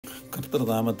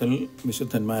കർത്തൃനാമത്തിൽ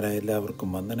വിശുദ്ധന്മാരായ എല്ലാവർക്കും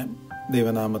വന്ദനം.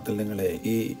 ദൈവനാമത്തിൽ നിങ്ങളെ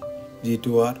ഈ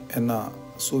G2R എന്ന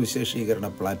സുവിശേഷീകരണ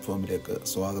പ്ലാറ്റ്ഫോമിലേക്ക്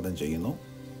സ്വാഗതം ചെയ്യുന്നു.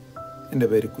 എൻ്റെ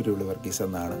പേര് കുരുവിള വർഗീസ്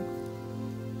എന്നാണ്.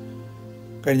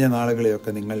 കഴിഞ്ഞ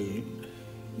നാളുകളെയൊക്കെ നിങ്ങൾ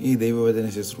ഈ ദൈവവചന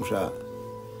ശുശ്രൂഷ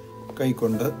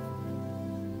കൈക്കൊണ്ട്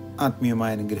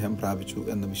ആത്മീയമായ അനുഗ്രഹം പ്രാപിച്ചു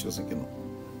എന്ന് വിശ്വസിക്കുന്നു.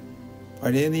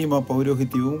 പഴയ നിയമ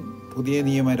പൗരോഹിത്യവും പുതിയ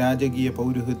നിയമ രാജകീയ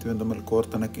പൗരോഹിത്യവും തമ്മിൽ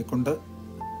കോർത്തിണക്കിക്കൊണ്ട്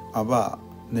അവ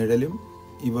നിഴലും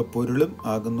ഇവ പൊരുളും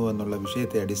ആകുന്നു എന്നുള്ള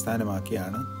വിഷയത്തെ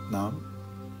അടിസ്ഥാനമാക്കിയാണ് നാം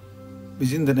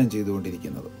വിചിന്തനം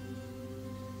ചെയ്തുകൊണ്ടിരിക്കുന്നത്.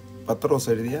 പത്രോസ്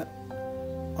എഴുതിയ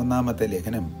 1-ാമത്തെ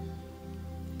ലേഖനം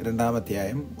 2-ാം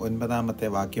അധ്യായം 9-ാമത്തെ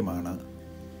വാക്യമാണ്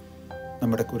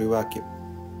നമ്മുടെ കുറിവാക്യം.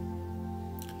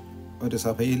 ഒരു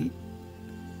സഭയിൽ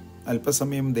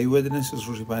അല്പസമയം ദൈവവചനം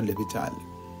ശുശ്രൂഷിപ്പാൻ ലഭിച്ചാൽ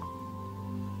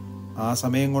ആ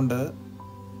സമയം കൊണ്ട്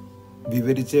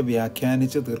വിവരിച്ച്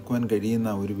വ്യാഖ്യാനിച്ച് തീർക്കുവാൻ കഴിയുന്ന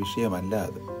ഒരു വിഷയമല്ല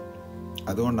അത്.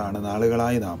 അതുകൊണ്ടാണ്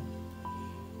നാളുകളായി നാം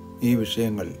ഈ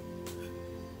വിഷയങ്ങൾ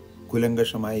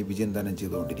കുലങ്കഷമായി വിചിന്തനം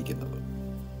ചെയ്തുകൊണ്ടിരിക്കുന്നത്.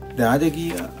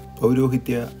 രാജകീയ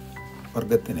പൗരോഹിത്യ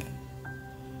വർഗത്തിന്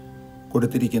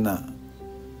കൊടുത്തിരിക്കുന്ന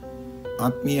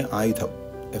ആത്മീയ ആയുധം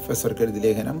എഫെസ്യർക്ക് എഴുതിയ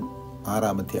ലേഖനം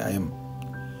 6-ാം അധ്യായം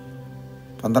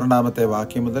 12-ാമത്തെ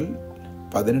വാക്യം മുതൽ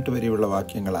 18 വരെയുള്ള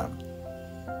വാക്യങ്ങളാണ്.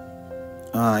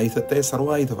 ആ ആയുധത്തെ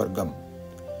സർവായുധവർഗം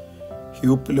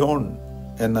ഹ്യൂപ്ലോൺ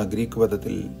എന്ന ഗ്രീക്ക്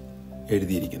പദത്തിൽ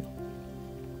എഴുതിയിരിക്കുന്നു.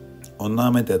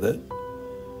 ഒന്നാമത്തേത്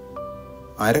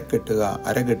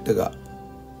അരകെട്ടുക.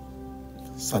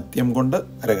 സത്യം കൊണ്ട്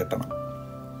അരകെട്ടണം.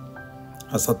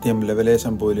 അസത്യം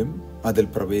ലവലേശം പോലും അതിൽ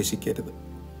പ്രവേശിക്കരുത്.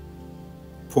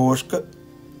 ഭോഷ്ക്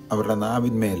അവരുടെ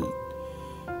നാവിന്മേൽ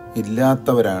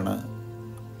ഇല്ലാത്തവരാണ്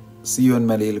സിയോൻ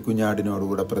മലയിൽ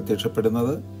കുഞ്ഞാടിനോടുകൂടെ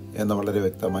പ്രത്യക്ഷപ്പെടുന്നത് എന്ന് വളരെ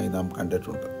വ്യക്തമായി നാം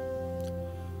കണ്ടിട്ടുണ്ട്.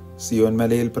 സിയോൻ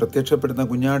മലയിൽ പ്രത്യക്ഷപ്പെടുന്ന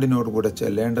കുഞ്ഞാടിനോടുകൂടെ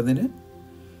ചെല്ലേണ്ടതിന്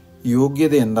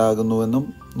യോഗ്യത എന്താകുന്നുവെന്നും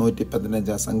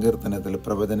 115-ാം സങ്കീർത്തനത്തിൽ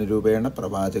പ്രവചന രൂപേണ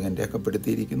പ്രവാചകൻ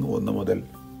രേഖപ്പെടുത്തിയിരിക്കുന്നു. 1 മുതൽ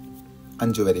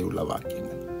 5 വരെയുള്ള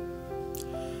വാക്യങ്ങൾ.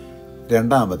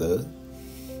 രണ്ടാമത്,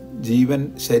 ജീവൻ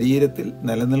ശരീരത്തിൽ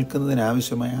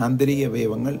നിലനിൽക്കുന്നതിനാവശ്യമായ ആന്തരിക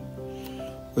അവയവങ്ങൾ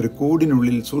ഒരു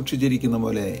കൂടിനുള്ളിൽ സൂക്ഷിച്ചിരിക്കുന്ന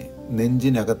പോലെ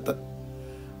നെഞ്ചിനകത്ത്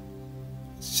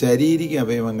ശാരീരിക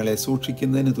അവയവങ്ങളെ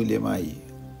സൂക്ഷിക്കുന്നതിന് തുല്യമായി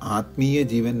ആത്മീയ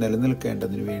ജീവൻ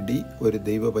നിലനിൽക്കേണ്ടതിനു വേണ്ടി ഒരു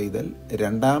ദൈവ പൈതൽ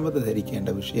രണ്ടാമത് ധരിക്കേണ്ട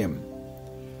വിഷയം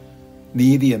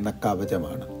നീതി എന്ന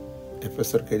കവചമാണ്.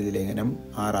 എഫെസ്യർക്ക് എഴുതിയ ലേഖനം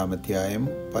 6-ാം അധ്യായം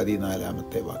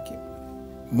 14-ാമത്തെ വാക്യം.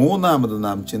 മൂന്നാമത്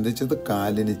നാം ചിന്തിച്ചത്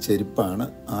കാലിന് ചെരുപ്പാണ്.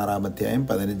 6-ാം അധ്യായം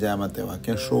 15-ാമത്തെ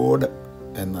വാക്യം ഷോഡ്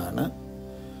എന്നാണ്.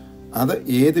 അത്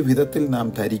ഏത് വിധത്തിൽ നാം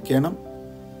ധരിക്കണം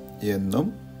എന്നും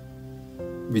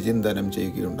വിചിന്തനം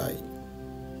ചെയ്യുകയുണ്ടായി.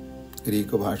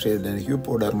 ഗ്രീക്ക് ഭാഷയിൽ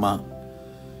ഹ്യൂപ്പോഡെർമ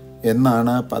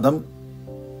എന്നാണ് പദം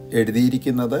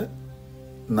എഴുതിയിരിക്കുന്നത്.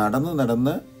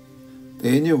 നടന്ന്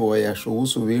തേഞ്ഞുപോയ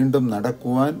ഷൂസ് വീണ്ടും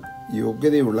നടക്കുവാൻ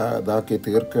യോഗ്യതയുള്ളതാക്കി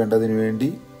തീർക്കേണ്ടതിനു വേണ്ടി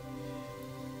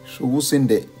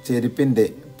ചെരുപ്പിൻ്റെ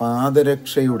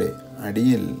പാദരക്ഷയുടെ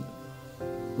അടിയിൽ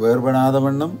വേർപെടാതെ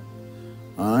വണ്ണം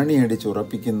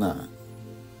ആണിയടിച്ചുറപ്പിക്കുന്ന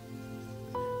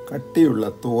കട്ടിയുള്ള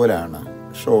തോലാണ്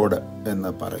ഷോഡ്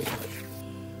എന്ന് പറയുന്നത്.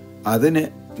 അതിന്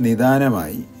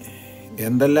നിദാനമായി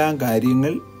എന്തെല്ലാം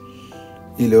കാര്യങ്ങൾ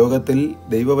ഈ ലോകത്തിൽ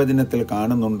ദൈവവചനത്തിൽ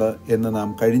കാണുന്നുണ്ട് എന്ന് നാം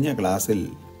കഴിഞ്ഞ ക്ലാസ്സിൽ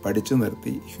പഠിച്ചു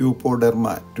നിർത്തി. ഹ്യൂപ്പോഡെർമ,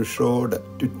 to showed,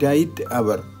 to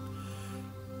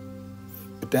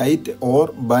tight or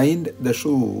bind the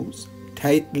shoes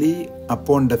tightly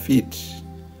upon the feet.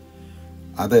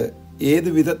 അത് ഏത്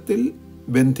വിധത്തിൽ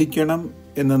ബന്ധിക്കണം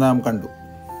എന്ന് നാം കണ്ടു.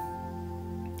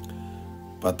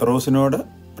 പത്രോസിനോട്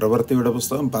പ്രവൃത്തിയുടെ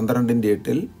പുസ്തകം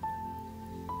 12:8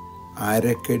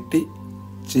 അരക്കെട്ടി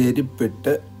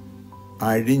ചെരുപ്പിട്ട്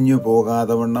അഴിഞ്ഞു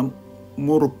പോകാതെ വണ്ണം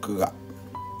മുറുക്കുക.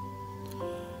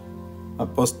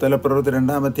 അപ്പോസ്തല പ്രവൃത്തി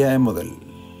 2-ാം അധ്യായം മുതൽ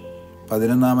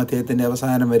 11-ാം അധ്യായത്തിൻ്റെ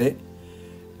അവസാനം വരെ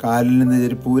കാലിൽ നിന്ന്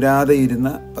ചെരുപ്പൂരാതെ ഇരുന്ന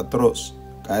പത്രോസ്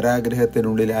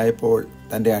കാരാഗ്രഹത്തിനുള്ളിലായപ്പോൾ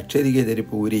തൻ്റെ അക്ഷരിക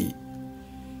ചെരുപ്പ് ഊരി.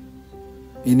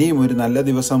 ഇനിയും ഒരു നല്ല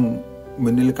ദിവസം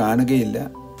മുന്നിൽ കാണുകയില്ല.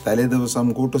 തലേ ദിവസം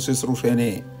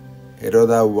കൂട്ടുശുശ്രൂഷനെ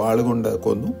ഹെരോദാവ് വാളുകൊണ്ട്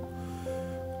കൊന്നു.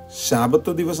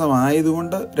 ശബത്ത്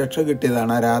ദിവസമായതുകൊണ്ട് രക്ഷ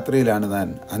കിട്ടിയതാണ്. ആ രാത്രിയിലാണ് താൻ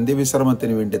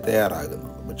അന്ത്യവിശ്രമത്തിന് വേണ്ടി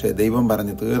തയ്യാറാകുന്നത്. പക്ഷേ ദൈവം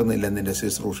പറഞ്ഞ് തീർന്നില്ല നിന്റെ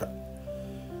ശുശ്രൂഷ,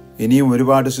 ഇനിയും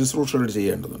ഒരുപാട് ശുശ്രൂഷകൾ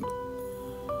ചെയ്യേണ്ടതുണ്ട്.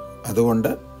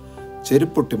 അതുകൊണ്ട്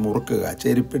ചെരുപ്പിട്ട്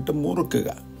മുറുക്കുക.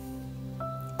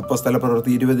 അപ്പോസ്തല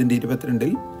പ്രവൃത്തി 20:22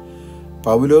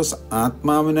 പൗലോസ്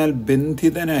ആത്മാവിനാൽ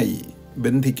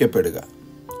ബന്ധിക്കപ്പെടുക.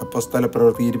 അപ്പോസ്തല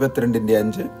പ്രവൃത്തി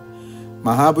 22:5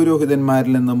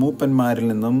 മഹാപുരോഹിതന്മാരിൽ നിന്നും മൂപ്പന്മാരിൽ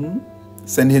നിന്നും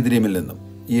സെൻഹെദ്രീമിൽ നിന്നും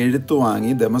എഴുത്തു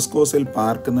വാങ്ങി ദമസ്കോസിൽ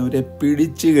പാർക്കുന്നവരെ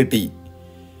പിടിച്ചു കെട്ടി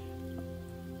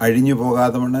അഴിഞ്ഞു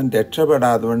പോകാതെ വണ്ണം,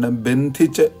 രക്ഷപ്പെടാതെ വണ്ണം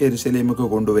ബന്ധിച്ച് യെരുശലേമിലേക്ക്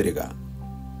കൊണ്ടുവരിക.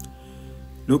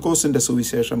 ലൂക്കോസിന്റെ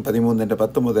സുവിശേഷം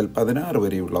 13:10 മുതൽ 16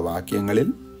 വരെയുള്ള വാക്യങ്ങളിൽ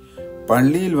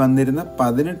പള്ളിയിൽ വന്നിരുന്ന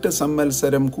 18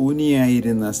 സംവത്സരം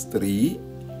കൂനിയായിരുന്ന സ്ത്രീ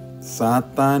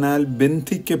സാത്താനാൽ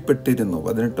ബന്ധിക്കപ്പെട്ടിരുന്നു.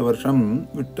 18 വർഷം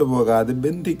വിട്ടുപോകാതെ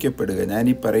ബന്ധിക്കപ്പെടുക.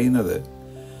 ഞാനീ പറയുന്നത്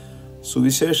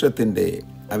സുവിശേഷത്തിൻ്റെ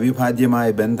അവിഭാജ്യമായ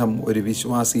ബന്ധം ഒരു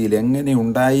വിശ്വാസിയിൽ എങ്ങനെ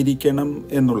ഉണ്ടായിരിക്കണം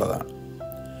എന്നുള്ളതാണ്.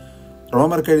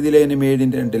 റോമർക്കെഴുതിയ ലേഖനം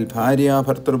 7:2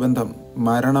 ഭാര്യാഭർത്തൃബന്ധം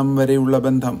മരണം വരെയുള്ള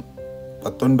ബന്ധം.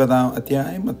 19-ാം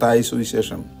അധ്യായം മത്തായി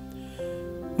സുവിശേഷം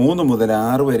 3 മുതൽ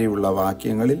 6 വരെയുള്ള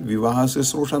വാക്യങ്ങളിൽ വിവാഹ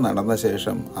ശുശ്രൂഷ നടന്ന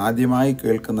ശേഷം ആദ്യമായി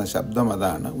കേൾക്കുന്ന ശബ്ദം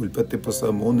അതാണ്. ഉൽപ്പത്തി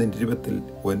പുസ്തകം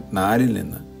 3:24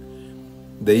 നിന്ന്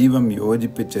ദൈവം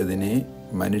യോജിപ്പിച്ചതിനെ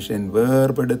മനുഷ്യൻ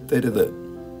വേർപെടുത്തരുത്.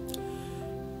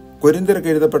 കൊരിന്ത്യർക്ക്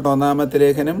എഴുതപ്പെട്ട 1-ാമത്തെ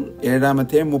ലേഖനം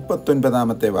 7-ാമത്തെ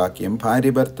 39-ാമത്തെ വാക്യം,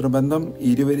 ഭാര്യ ഭർത്തൃബന്ധം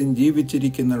ഇരുവരും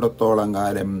ജീവിച്ചിരിക്കുന്നിടത്തോളം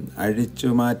കാലം അഴിച്ചു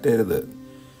മാറ്റരുത്.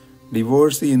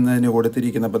 ഡിവോഴ്സ് ചെയ്യുന്നതിന്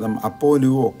കൊടുത്തിരിക്കുന്ന പദം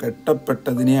അപ്പോലുവോ,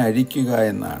 കെട്ടപ്പെട്ടതിനെ അഴിക്കുക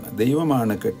എന്നാണ്.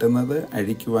 ദൈവമാണ് കെട്ടുന്നത്,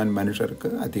 അഴിക്കുവാൻ മനുഷ്യർക്ക്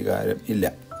അധികാരം ഇല്ല.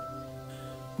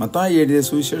 മത്തായി എഴുതിയ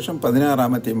സുവിശേഷം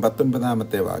 16-ാമത്തെയും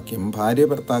 19-ാമത്തെ വാക്യം, ഭാര്യ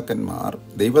ഭർത്താക്കന്മാർ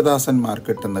ദൈവദാസന്മാർ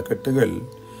കെട്ടുന്ന കെട്ടുകൾ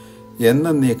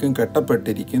എന്നേക്കും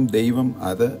കെട്ടപ്പെട്ടിരിക്കും, ദൈവം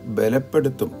അത്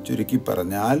ബലപ്പെടുത്തും. ചുരുക്കി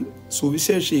പറഞ്ഞാൽ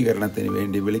സുവിശേഷീകരണത്തിന്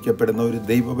വേണ്ടി വിളിക്കപ്പെടുന്ന ഒരു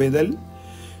ദൈവവേദൽ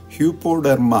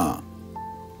ഹ്യൂപ്പോഡെർമ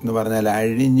എന്ന് പറഞ്ഞാൽ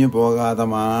അഴിഞ്ഞു പോകാതെ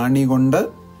മാണി കൊണ്ട്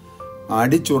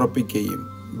അടിച്ചുറപ്പിക്കുകയും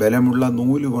ബലമുള്ള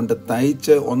നൂലുകൊണ്ട്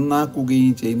തയ്ച്ച്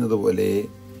ഒന്നാക്കുകയും ചെയ്യുന്നത് പോലെ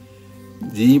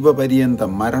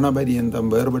ജീവപര്യന്തം മരണപര്യന്തം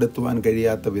വേർപെടുത്തുവാൻ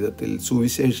കഴിയാത്ത വിധത്തിൽ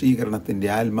സുവിശേഷീകരണത്തിൻ്റെ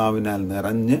ആത്മാവിനാൽ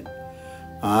നിറഞ്ഞ്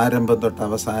ആരംഭം തൊട്ട്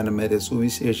അവസാനം വരെ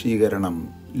സുവിശേഷീകരണം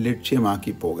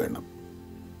ലക്ഷ്യമാക്കി പോകണം.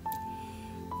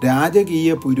 രാജകീയ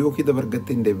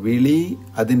പുരോഹിതവർഗത്തിൻ്റെ വിളി,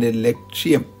 അതിൻ്റെ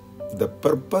ലക്ഷ്യം, the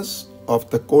purpose of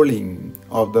the calling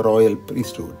of the royal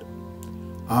priesthood.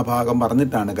 ആ ഭാഗം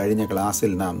പറഞ്ഞിട്ടാണ് കഴിഞ്ഞ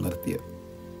ക്ലാസ്സിൽ നാം നിർത്തിയത്.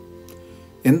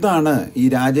 എന്താണ് ഈ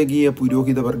രാജകീയ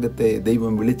പുരോഹിതവർഗത്തെ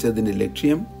ദൈവം വിളിച്ചതിൻ്റെ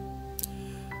ലക്ഷ്യം?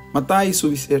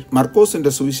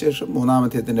 മർക്കോസിന്റെ സുവിശേഷം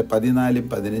 3-ാമത്തെ 14-ഉം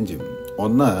 15-ഉം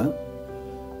 1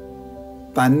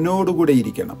 തന്നോടുകൂടെ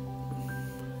ഇരിക്കണം,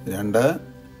 2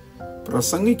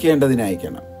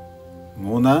 പ്രസംഗിക്കേണ്ടതിനയക്കണം,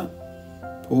 3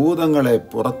 ഭൂതങ്ങളെ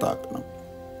പുറത്താക്കണം,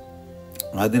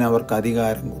 അതിനവർക്ക്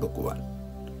അധികാരം കൊടുക്കുവാൻ.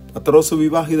 പത്രോസ്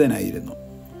വിവാഹിതനായിരുന്നു,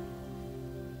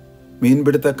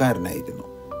 മീൻപിടുത്തക്കാരനായിരുന്നു.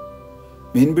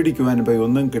 മീൻ പിടിക്കുവാൻ പോയി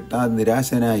ഒന്നും കിട്ടാതെ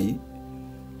നിരാശനായി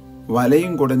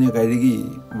വലയും കുടഞ്ഞ് കഴുകി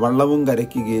വള്ളവും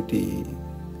കരയ്ക്ക് കയറ്റി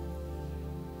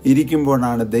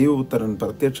ഇരിക്കുമ്പോഴാണ് ദൈവപുത്രൻ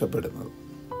പ്രത്യക്ഷപ്പെടുന്നത്.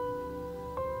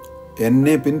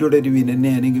 എന്നെ പിന്തുടരുവീൻ,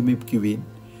 എന്നെ അനുഗമിക്കുവീൻ,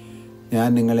 ഞാൻ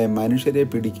നിങ്ങളെ മനുഷ്യരെ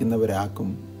പിടിക്കുന്നവരാക്കും.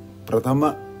 പ്രഥമ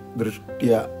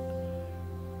ദൃഷ്ട്യ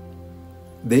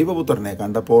ദൈവപുത്രനെ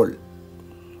കണ്ടപ്പോൾ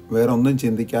വേറൊന്നും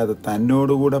ചിന്തിക്കാതെ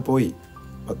തന്നോടുകൂടെ പോയി.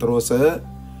 പത്രോസ്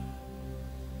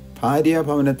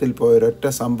ഭാര്യാഭവനത്തിൽ പോയൊരൊറ്റ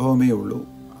സംഭവമേ ഉള്ളൂ.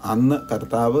 അന്ന്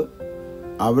കർത്താവ്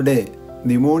അവിടെ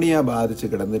നിമോണിയ ബാധിച്ച്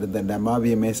കിടന്നിരുന്ന തൻ്റെ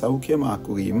അമ്മാവിയമ്മയെ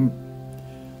സൗഖ്യമാക്കുകയും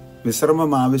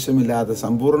വിശ്രമം ആവശ്യമില്ലാതെ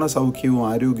സമ്പൂർണ്ണ സൗഖ്യവും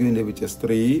ആരോഗ്യവും ലഭിച്ച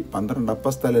സ്ത്രീ 12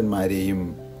 അപ്പസ്തലന്മാരെയും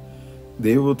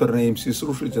ദൈവപുത്രനെയും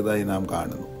ശുശ്രൂഷിച്ചതായി നാം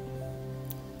കാണുന്നു.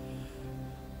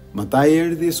 മത്തായി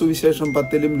എഴുതിയ സുവിശേഷം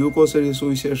 10-ലും ലൂക്കോസ് എഴുതിയ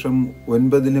സുവിശേഷം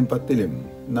 9-ലും 10-ലും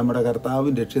നമ്മുടെ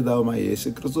കർത്താവും രക്ഷിതാവുമായ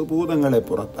യേശുക്രിസ്തു ഭൂതങ്ങളെ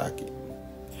പുറത്താക്കി.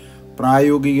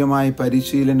 പ്രായോഗികമായി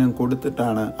പരിശീലനം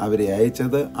കൊടുത്തിട്ടാണ് അവരെ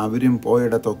അയച്ചത്. അവരും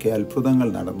പോയിടത്തൊക്കെ അത്ഭുതങ്ങൾ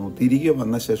നടന്നു. തിരികെ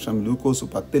വന്ന ശേഷം ലൂക്കോസ്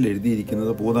 10-ൽ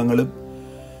എഴുതിയിരിക്കുന്നത് ഭൂതങ്ങളും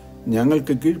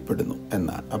ഞങ്ങൾക്ക് കീഴ്പ്പെടുന്നു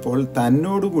എന്നാണ്. അപ്പോൾ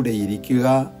തന്നോടുകൂടെ ഇരിക്കുക,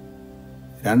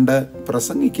 2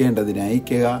 പ്രസംഗിക്കേണ്ടതിന്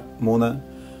അയക്കുക, 3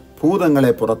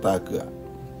 ഭൂതങ്ങളെ പുറത്താക്കുക.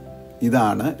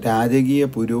 ഇതാണ് രാജകീയ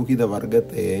പുരോഹിത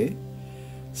വർഗത്തെ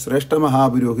ശ്രേഷ്ഠ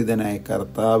മഹാപുരോഹിതനായ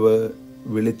കർത്താവ്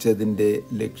വിളിച്ചതിൻ്റെ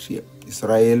ലക്ഷ്യം.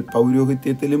 ഇസ്രായേൽ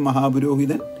പൗരോഹിത്യത്തിലും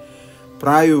മഹാപുരോഹിതൻ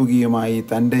പ്രായോഗികമായി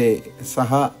തൻ്റെ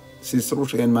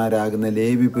ശുശ്രൂഷകന്മാരാകുന്ന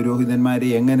ലേവി പുരോഹിതന്മാരെ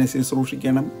എങ്ങനെ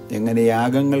ശുശ്രൂഷിക്കണം, എങ്ങനെ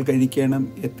യാഗങ്ങൾ കഴിക്കണം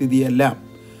എത്തിയതെല്ലാം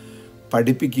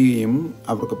പഠിപ്പിക്കുകയും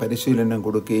അവർക്ക് പരിശീലനം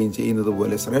കൊടുക്കുകയും ചെയ്യുന്നത്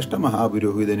പോലെ ശ്രേഷ്ഠ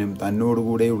മഹാപുരോഹിതനും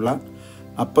തന്നോടുകൂടെയുള്ള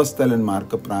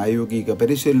അപ്പസ്തലന്മാർക്ക് പ്രായോഗിക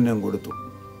പരിശീലനം കൊടുത്തു.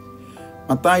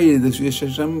 മത്തായി എഴുതിയ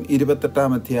സുവിശേഷം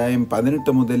 28-ാം അധ്യായം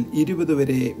 18 മുതൽ 20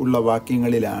 വരെ ഉള്ള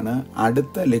വാക്യങ്ങളിലാണ്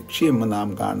അടുത്ത ലക്ഷ്യം നാം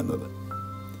കാണുന്നത്.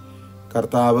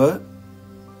 കർത്താവ്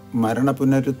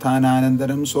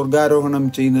മരണപുനരുത്ഥാനാനന്തരം സ്വർഗാരോഹണം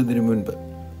ചെയ്യുന്നതിനു മുൻപ്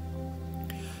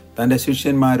തൻ്റെ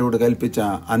ശിഷ്യന്മാരോട് കൽപ്പിച്ച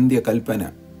അന്ത്യകൽപ്പന,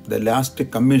 ദ ലാസ്റ്റ്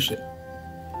കമ്മീഷൻ,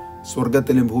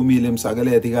 സ്വർഗത്തിലും ഭൂമിയിലും സകല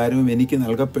അധികാരവും എനിക്ക്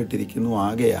നൽകപ്പെട്ടിരിക്കുന്നു.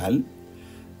 ആകയാൽ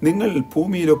നിങ്ങൾ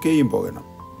ഭൂമിയിലൊക്കെയും പോകണം,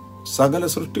 സകല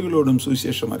സൃഷ്ടികളോടും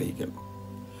സുവിശേഷം അറിയിക്കണം.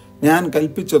 ഞാൻ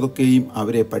കൽപ്പിച്ചതൊക്കെയും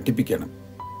അവരെ പഠിപ്പിക്കണം.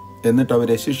 എന്നിട്ട്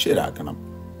അവരെ ശിഷ്യരാക്കണം.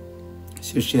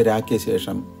 ശിഷ്യരാക്കിയ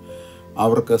ശേഷം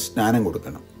അവർക്ക് സ്നാനം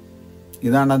കൊടുക്കണം.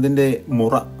 ഇതാണ് അതിൻ്റെ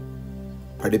മുറ.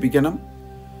 പഠിപ്പിക്കണം,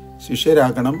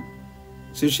 ശിഷ്യരാക്കണം,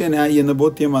 ശിഷ്യനായി എന്ന്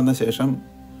ബോധ്യം വന്ന ശേഷം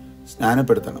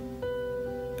സ്നാനപ്പെടുത്തണം.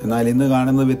 എന്നാൽ ഇന്ന്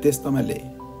കാണുന്നത് വ്യത്യസ്തമല്ലേ?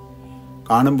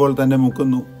 കാണുമ്പോൾ തന്നെ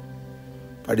മുക്കുന്നു.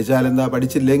 പഠിച്ചാലെന്താ,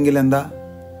 പഠിച്ചില്ലെങ്കിൽ എന്താ,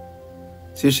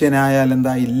 ശിഷ്യനായാൽ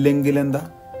എന്താ, ഇല്ലെങ്കിൽ എന്താ?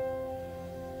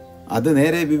 അത്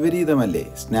നേരെ വിപരീതമല്ലേ?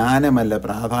 സ്നാനമല്ല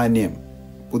പ്രാധാന്യം,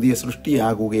 പുതിയ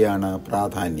സൃഷ്ടിയാകുകയാണ്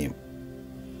പ്രാധാന്യം.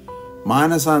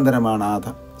 മാനസാന്തരമാണ്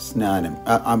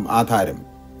ആധാരം.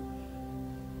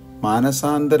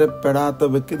 മാനസാന്തരപ്പെടാത്ത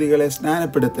വ്യക്തികളെ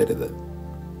സ്നാനപ്പെടുത്തരുത്.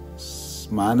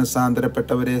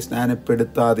 മാനസാന്തരപ്പെട്ടവരെ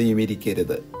സ്നാനപ്പെടുത്താതെയും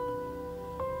ഇരിക്കരുത്.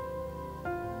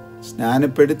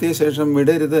 സ്നാനപ്പെടുത്തിയ ശേഷം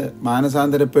വിടരുത്.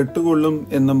 മാനസാന്തരപ്പെട്ടുകൊള്ളും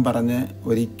എന്നും പറഞ്ഞ്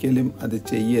ഒരിക്കലും അത്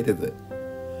ചെയ്യരുത്.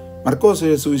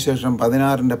 മർക്കോസ് സുവിശേഷം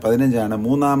 16:15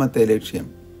 മൂന്നാമത്തെ ലക്ഷ്യം.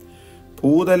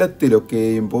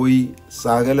 ഭൂതലത്തിലൊക്കെയും പോയി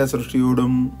സകല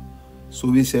സൃഷ്ടിയോടും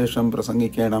സുവിശേഷം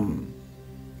പ്രസംഗിക്കണം.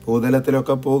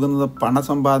 ഭൂതലത്തിലൊക്കെ പോകുന്നത്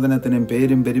പണസമ്പാദനത്തിനും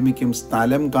പേരും പെരുമയ്ക്കും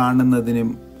സ്ഥലം കാണുന്നതിനും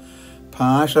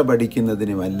ഭാഷ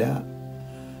പഠിക്കുന്നതിനുമല്ല.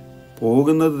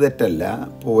 പോകുന്നത് തെറ്റല്ല.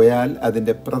 പോയാൽ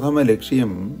അതിൻ്റെ പ്രഥമ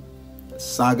ലക്ഷ്യം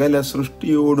സകല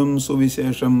സൃഷ്ടിയോടും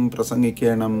സുവിശേഷം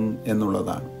പ്രസംഗിക്കണം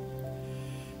എന്നുള്ളതാണ്.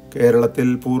 കേരളത്തിൽ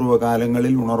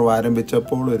പൂർവ്വകാലങ്ങളിൽ ഉണർവ്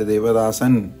ആരംഭിച്ചപ്പോൾ ഒരു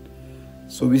ദേവദാസൻ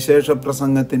സുവിശേഷ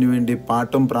പ്രസംഗത്തിന് വേണ്ടി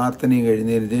പാട്ടും പ്രാർത്ഥനയും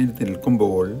എഴുന്നേറ്റ്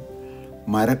നിൽക്കുമ്പോൾ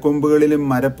മരക്കൊമ്പുകളിലും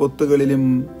മരപ്പൊത്തുകളിലും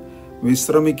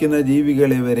വിശ്രമിക്കുന്ന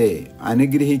ജീവികളെ വരെ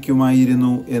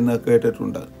അനുഗ്രഹിക്കുമായിരുന്നു എന്ന്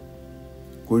കേട്ടിട്ടുണ്ട്.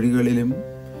 കുഴികളിലും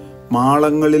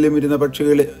മാളങ്ങളിലും ഇരുന്ന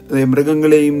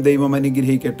മൃഗങ്ങളെയും ദൈവം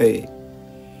അനുഗ്രഹിക്കട്ടെ.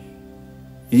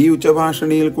 ഈ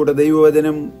ഉച്ചഭാഷണിയിൽ കൂടെ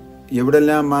ദൈവവചനം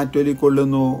എവിടെല്ലാം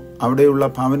മാറ്റൊലിക്കൊള്ളുന്നു അവിടെയുള്ള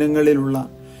ഭവനങ്ങളിലുള്ള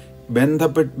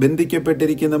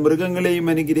ബന്ധിക്കപ്പെട്ടിരിക്കുന്ന മൃഗങ്ങളെയും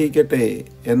അനുഗ്രഹിക്കട്ടെ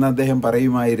എന്ന് അദ്ദേഹം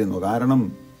പറയുമായിരുന്നു. കാരണം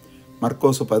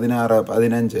മർക്കോസ്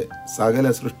 16:15 സകല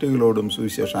സൃഷ്ടികളോടും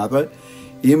സുവിശേഷം. അത്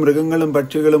ഈ മൃഗങ്ങളും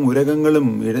പക്ഷികളും ഉരകങ്ങളും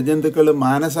ഇഴജന്തുക്കളും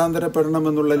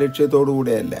മാനസാന്തരപ്പെടണമെന്നുള്ള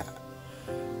ലക്ഷ്യത്തോടുകൂടെയല്ല.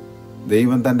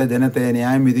 ദൈവം തൻ്റെ ജനത്തെ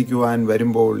ന്യായം വിധിക്കുവാൻ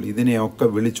വരുമ്പോൾ ഇതിനെയൊക്കെ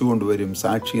വിളിച്ചുകൊണ്ടുവരും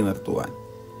സാക്ഷി നിർത്തുവാൻ.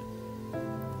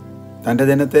 തൻ്റെ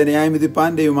ജനത്തെ ന്യായം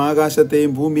വിധിപ്പാൻ ദൈവം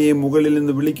ആകാശത്തെയും ഭൂമിയെയും മുകളിൽ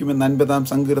നിന്ന് വിളിക്കുമെന്ന് 50-ാം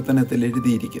സങ്കീർത്തനത്തിൽ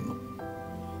എഴുതിയിരിക്കുന്നു.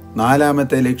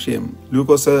 നാലാമത്തെ ലക്ഷ്യം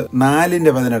ലൂക്കോസ്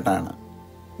 4:18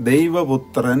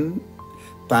 ദൈവപുത്രൻ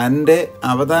തൻ്റെ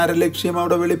അവതാര ലക്ഷ്യം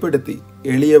അവിടെ വെളിപ്പെടുത്തി.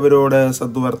 എളിയവരോട്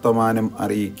സദ്വർത്തമാനം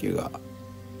അറിയിക്കുക.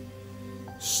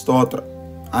 സ്തോത്രം.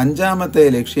 അഞ്ചാമത്തെ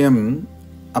ലക്ഷ്യം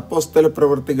അപ്പോസ്തല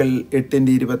പ്രവൃത്തികൾ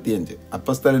 8:25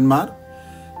 അപ്പോസ്തലന്മാർ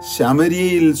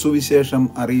ശമരിയയിൽ സുവിശേഷം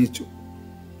അറിയിച്ചു.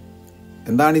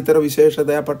 എന്താണ് ഇത്ര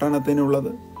വിശേഷത ആ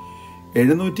പട്ടണത്തിനുള്ളത്?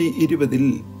 720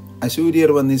 അശൂര്യർ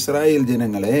വന്ന് ഇസ്രായേൽ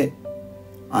ജനങ്ങളെ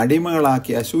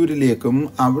അടിമകളാക്കി അശൂരിലേക്കും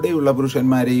അവിടെയുള്ള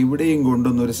പുരുഷന്മാരെ ഇവിടെയും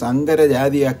കൊണ്ടുവന്നൊരു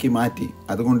സങ്കരജാതിയാക്കി മാറ്റി.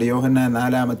 അതുകൊണ്ട് യോഹന്നാൻ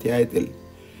 4-ാം അധ്യായത്തിൽ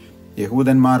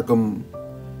യഹൂദന്മാർക്കും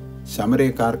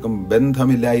ശമര്യക്കാർക്കും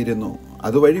ബന്ധമില്ലായിരുന്നു,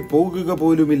 അതുവഴി പോകുക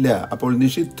പോലുമില്ല. അപ്പോൾ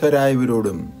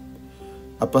നിഷിദ്ധരായവരോടും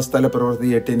അപ്പോസ്തല പ്രവൃത്തി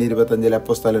 8:25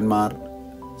 അപ്പോസ്തലന്മാർ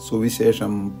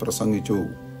സുവിശേഷം പ്രസംഗിച്ചു.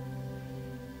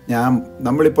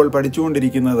 നമ്മളിപ്പോൾ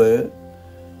പഠിച്ചുകൊണ്ടിരിക്കുന്നത്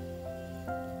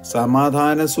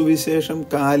സമാധാന സുവിശേഷം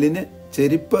കാലിന്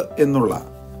ചെരിപ്പ് എന്നുള്ള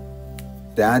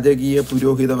രാജകീയ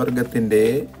പുരോഹിത വർഗത്തിൻ്റെ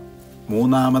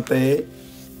മൂന്നാമത്തെ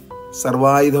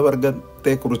സർവായുധ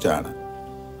വർഗത്തെക്കുറിച്ചാണ്.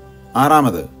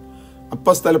 ആറാമത്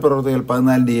അപ്പോസ്തല പ്രവൃത്തികൾ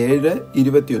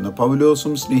 14:7-21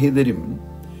 പൗലോസും സ്നേഹിതരും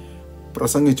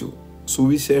പ്രസംഗിച്ചു,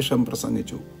 സുവിശേഷം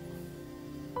പ്രസംഗിച്ചു.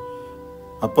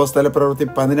 അപ്പോസ്തല പ്രവൃത്തി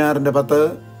 16:10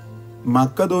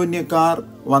 മക്കദോന്യക്കാർ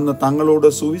വന്ന് തങ്ങളോട്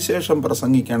സുവിശേഷം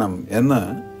പ്രസംഗിക്കണം എന്ന്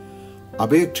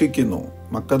അപേക്ഷിക്കുന്നു.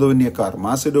 മക്കദോന്യക്കാർ,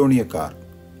 മാസിഡോണിയക്കാർ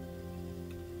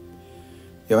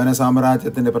യവന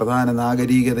സാമ്രാജ്യത്തിന്റെ പ്രധാന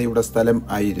നാഗരികതയുടെ സ്ഥലം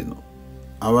ആയിരുന്നു.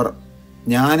 അവർ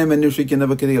ജ്ഞാനം അന്വേഷിക്കുന്ന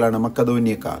വ്യക്തികളാണ്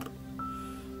മക്കദോന്യക്കാർ.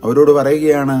 അവരോട്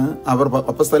പറയുകയാണ്, അവർ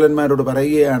അപ്പോസ്തലന്മാരോട്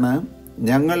പറയുകയാണ്,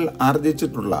 ഞങ്ങൾ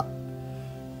ആർജിച്ചിട്ടുള്ള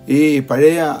ഈ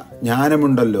പഴയ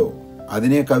ജ്ഞാനമുണ്ടല്ലോ,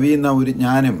 അതിനെ കവിയുന്ന ഒരു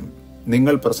ജ്ഞാനം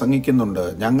നിങ്ങൾ പ്രസംഗിക്കുന്നുണ്ട്.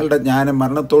 ഞങ്ങളുടെ ജ്ഞാനം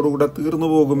മരണത്തോടുകൂടെ തീർന്നു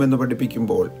പോകുമെന്ന്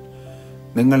പഠിപ്പിക്കുമ്പോൾ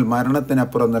നിങ്ങൾ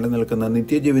മരണത്തിനപ്പുറം നിലനിൽക്കുന്ന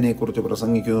നിത്യജീവനെക്കുറിച്ച്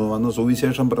പ്രസംഗിക്കുന്നു, വന്ന്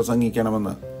സുവിശേഷം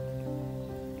പ്രസംഗിക്കണമെന്ന്.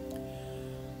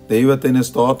 ദൈവത്തിന്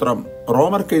സ്തോത്രം.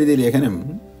 റോമർക്കെഴുതിയ ലേഖനം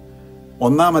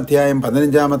 1-ാം അധ്യായം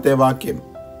 15-ാമത്തെ വാക്യം.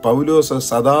 പൗലോസ്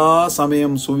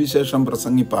സദാസമയം സുവിശേഷം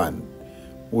പ്രസംഗിപ്പാൻ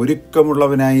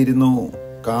ഒരുക്കമുള്ളവനായിരുന്നു.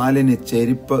 കാലിന്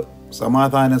ചെരിപ്പ്,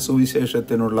 സമാധാന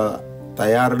സുവിശേഷത്തിനുള്ള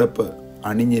തയ്യാറെടുപ്പ്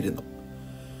അണിഞ്ഞിരുന്നു.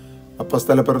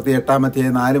 അപ്പോസ്തല പ്രവൃത്തി 8-ാം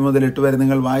അധ്യായം 4-8 വരെ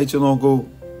നിങ്ങൾ വായിച്ചു നോക്കൂ.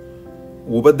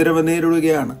 ഉപദ്രവം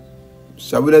നേരിടുകയാണ്.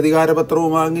 ശൗൽ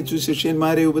അധികാരപത്രവും വാങ്ങിച്ചു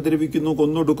ശിഷ്യന്മാരെ ഉപദ്രവിക്കുന്നു,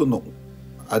 കൊന്നൊടുക്കുന്നു.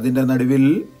 അതിൻ്റെ നടുവിൽ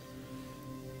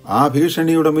ആ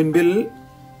ഭീഷണിയുടെ മുൻപിൽ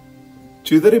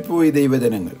ചിതറിപ്പോയി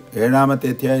ദൈവജനങ്ങൾ. 7-ാമത്തെ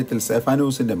അധ്യായത്തിൽ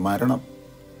സ്തെഫാനോസിന്റെ മരണം.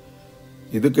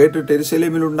 ഇത് കേട്ടിട്ട്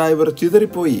യെരുശലേമിലുണ്ടായവർ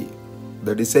ചിതറിപ്പോയി.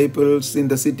 The disciples in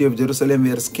the city of Jerusalem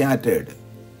were scattered.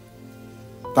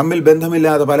 തമ്മിൽ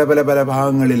ബന്ധമില്ലാതെ പല പല പല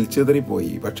ഭാഗങ്ങളിൽ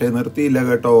ചിതറിപ്പോയി. പക്ഷേ നിർത്തിയില്ല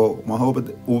കേട്ടോ.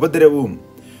 ഉപദ്രവവും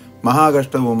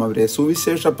മഹാകഷ്ടവും അവരെ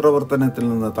സുവിശേഷ പ്രവർത്തനത്തിൽ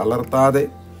നിന്ന് തളർത്താതെ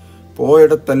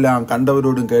പോയിടത്തെല്ലാം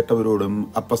കണ്ടവരോടും കേട്ടവരോടും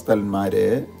അപ്പസ്തലന്മാരെ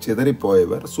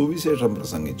ചിതറിപ്പോയവർ സുവിശേഷം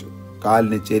പ്രസംഗിച്ചു.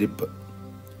 കാലിന് ചെരിപ്പ്.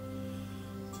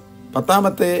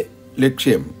 10-ാമത്തെ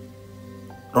ലക്ഷ്യം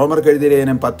റോമർക്കെഴുതിയ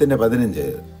ലേഖനം 10:15.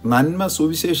 നന്മ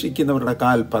സുവിശേഷിക്കുന്നവരുടെ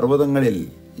കാൽ പർവ്വതങ്ങളിൽ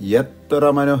എത്ര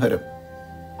മനോഹരം.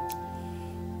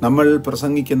 നമ്മൾ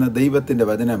പ്രസംഗിക്കുന്ന ദൈവത്തിന്റെ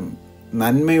വചനം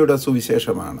നന്മയുടെ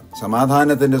സുവിശേഷമാണ്,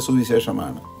 സമാധാനത്തിന്റെ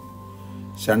സുവിശേഷമാണ്.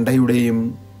 ശണ്ഠയുടെയും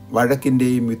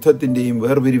വഴക്കിന്റെയും യുദ്ധത്തിന്റെയും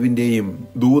വേർപിരിവിന്റെയും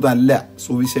ദൂതല്ല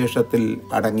സുവിശേഷത്തിൽ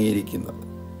അടങ്ങിയിരിക്കുന്നത്.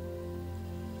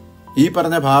 ഈ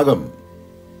പറഞ്ഞ ഭാഗം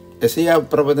യെശയ്യാ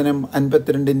പ്രവചനം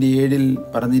 52:7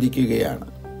 പറഞ്ഞിരിക്കുകയാണ്.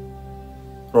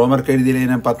 റോമർക്കെഴുതിയ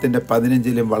ലേഖനം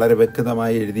 10:15 വളരെ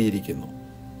വ്യക്തമായി എഴുതിയിരിക്കുന്നു.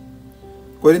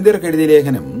 കൊരിന്ത്യർക്കെഴുതിയ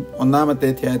ലേഖനം 1-ാമത്തെ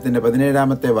അധ്യായത്തിന്റെ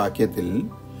 17-ാമത്തെ വാക്യത്തിൽ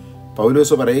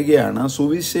പൗലോസ് പറയുകയാണ്,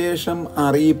 സുവിശേഷം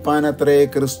അറിയിപ്പാനത്രേ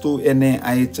ക്രിസ്തു എന്നെ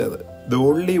അയച്ചത്. The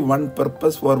only one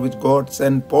purpose for which God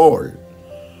sent Paul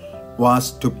was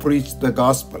to preach the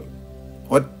gospel.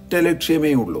 ഒറ്റ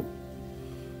ലക്ഷ്യമേ ഉള്ളൂ.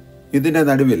 ഇതിന്റെ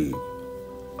നടുവിൽ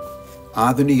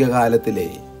ആധുനിക കാലത്തിലെ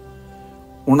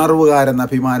ഉണർവുകാരെന്ന്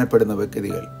അഭിമാനപ്പെടുന്ന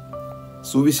വ്യക്തികൾ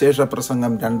സുവിശേഷ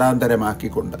പ്രസംഗം 2-ാം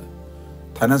തരമാക്കിക്കൊണ്ട്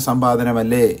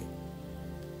ധനസമ്പാദനമല്ലേ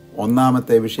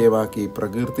 1-ാമത്തെ വിഷയമാക്കി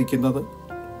പ്രകീർത്തിക്കുന്നത്.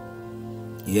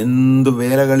 എന്തു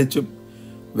വേല കളിച്ചും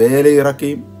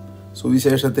വേലയിറക്കിയും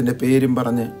സുവിശേഷത്തിന്റെ പേരും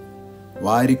പറഞ്ഞ്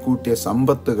വാരിക്കൂട്ടിയ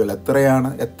സമ്പത്തുകൾ എത്രയാണ്.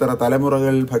 എത്ര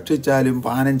തലമുറകൾ ഭക്ഷിച്ചാലും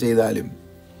പാനം ചെയ്താലും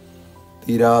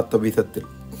തീരാത്ത വിധത്തിൽ.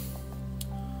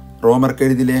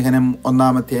 റോമർക്കെഴുതിയ ലേഖനം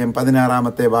 1-ാം അധ്യായം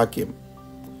 16-ാമത്തെ വാക്യം,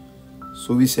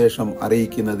 സുവിശേഷം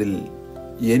അറിയിക്കുന്നതിൽ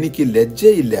എനിക്ക്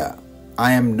ലജ്ജയില്ല.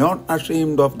 I am not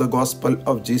ashamed of the gospel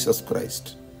of Jesus Christ.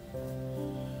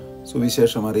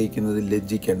 സുവിശേഷം അറിയിക്കുന്നതിൽ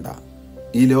ലജ്ജിക്കേണ്ട.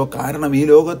 കാരണം ഈ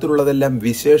ലോകത്തിലുള്ളതെല്ലാം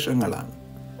വിശേഷങ്ങളാണ്.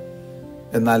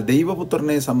 എന്നാൽ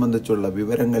ദൈവപുത്രനെ സംബന്ധിച്ചുള്ള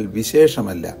വിവരങ്ങൾ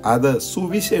വിശേഷമല്ല, അത്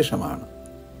സുവിശേഷമാണ്.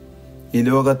 ഈ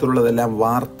ലോകത്തിലുള്ളതെല്ലാം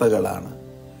വാർത്തകളാണ്.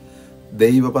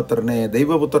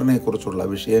 ദൈവപുത്രനെ കുറിച്ചുള്ള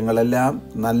വിഷയങ്ങളെല്ലാം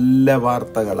നല്ല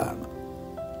വാർത്തകളാണ്.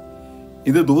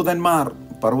 ഇത് ദൂതന്മാർ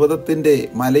പർവ്വതത്തിന്റെ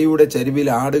മലയുടെ ചരിവിൽ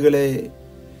ആടുകളെ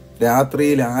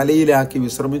രാത്രിയിൽ ആലയിലാക്കി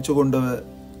വിശ്രമിച്ചുകൊണ്ട്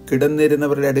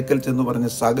കിടന്നിരുന്നവരുടെ അടുക്കൽ ചെന്ന് പറഞ്ഞ്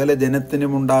സകല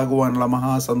ജനത്തിനും ഉണ്ടാകുവാനുള്ള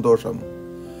മഹാസന്തോഷം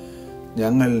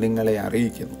ഞങ്ങൾ നിങ്ങളെ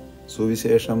അറിയിക്കുന്നു.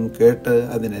 സുവിശേഷം കേട്ട്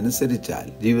അതിനനുസരിച്ചാൽ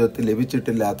ജീവിതത്തിൽ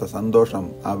ലഭിച്ചിട്ടില്ലാത്ത സന്തോഷം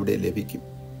അവിടെ ലഭിക്കും.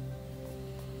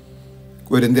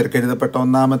 കൊരിന്ത്യർക്ക് എഴുതപ്പെട്ട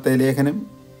 1-ാമത്തെ ലേഖനം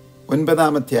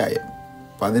 9-ാം അധ്യായം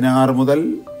 16 മുതൽ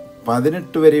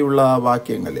 18 വരെയുള്ള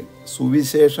വാക്യങ്ങളിൽ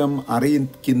സുവിശേഷം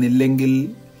അറിയിക്കുന്നില്ലെങ്കിൽ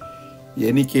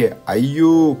എനിക്ക്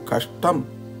അയ്യോ കഷ്ടം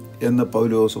എന്ന്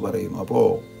പൗലോസ് പറയുന്നു.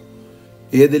 അപ്പോൾ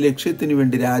ഏത് ലക്ഷ്യത്തിനു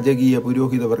വേണ്ടി രാജകീയ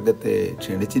പുരോഹിത വർഗത്തെ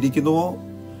ക്ഷണിച്ചിരിക്കുന്നുവോ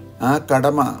ആ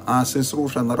കടമ, ആ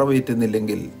ശുശ്രൂഷ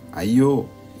നിറവേറ്റുന്നില്ലെങ്കിൽ അയ്യോ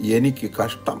എനിക്ക്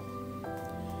കഷ്ടം.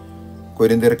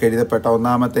 കൊരിന്ത്യർക്ക് എഴുതപ്പെട്ട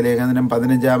 1-ാമത്തെ ലേഖനം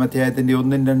 15-ാം അധ്യായത്തിന്റെ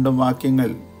 1-2 വാക്യങ്ങൾ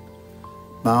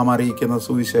നാം അറിയിക്കുന്ന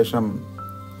സുവിശേഷം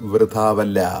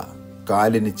വൃഥാവല്ല.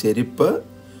 കാലിന് ചെരിപ്പ്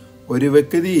ഒരു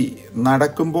വ്യക്തി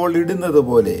നടക്കുമ്പോൾ ഇടുന്നത്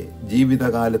പോലെ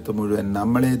ജീവിതകാലത്ത് മുഴുവൻ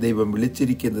നമ്മളെ ദൈവം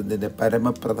വിളിച്ചിരിക്കുന്നതിന്റെ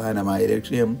പരമപ്രധാനമായ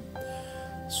ലക്ഷ്യം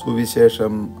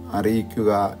സുവിശേഷം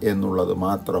അറിയിക്കുക എന്നുള്ളത്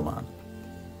മാത്രമാണ്.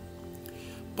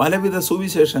 പലവിധ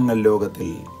സുവിശേഷങ്ങൾ ലോകത്തിൽ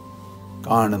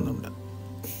കാണുന്നുണ്ട്.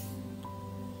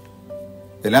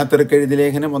 ഗലാത്യർക്ക് എഴുതിയ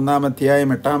ലേഖനം 1-ാം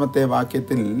അധ്യായം 8-ാമത്തെ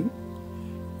വാക്യത്തിൽ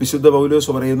വിശുദ്ധ പൗലോസ്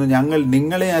പറയുന്നു, ഞങ്ങൾ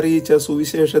നിങ്ങളെ അറിയിച്ച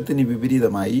സുവിശേഷത്തിന്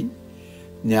വിപരീതമായി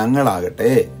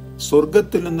ഞങ്ങളാകട്ടെ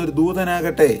സ്വർഗത്തിൽ നിന്നൊരു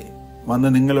ദൂതനാകട്ടെ വന്ന്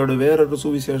നിങ്ങളോട് വേറൊരു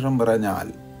സുവിശേഷം പറഞ്ഞാൽ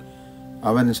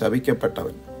അവൻ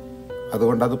ശപിക്കപ്പെട്ടവൻ.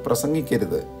 അതുകൊണ്ട് അത്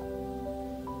പ്രസംഗിക്കരുത്,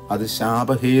 അത്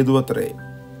ശാപഹേതുവത്രേ.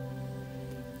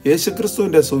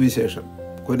 യേശുക്രിസ്തുവിന്റെ സുവിശേഷം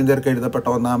കൊരിന്ത്യർക്ക് എഴുതപ്പെട്ട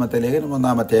 1-ാമത്തെ ലേഖനം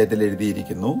 1-ാം അധ്യായത്തിൽ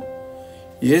എഴുതിയിരിക്കുന്നു,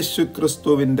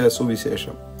 യേശുക്രിസ്തുവിന്റെ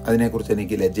സുവിശേഷം. അതിനെക്കുറിച്ച്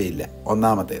എനിക്ക് ലജ്ജയില്ല.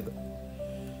 1-ാമത്തേത്.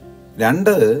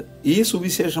 2, ഈ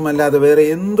സുവിശേഷമല്ലാതെ വേറെ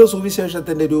എന്ത്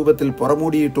സുവിശേഷത്തിന്റെ രൂപത്തിൽ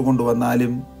പുറമൂടിയിട്ട്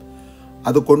കൊണ്ടുവന്നാലും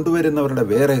അത് കൊണ്ടുവരുന്നവരുടെ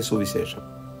വേറെ സുവിശേഷം.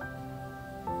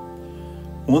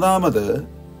 3,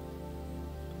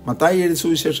 മത്തായി എഴുതിയ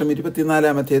സുവിശേഷം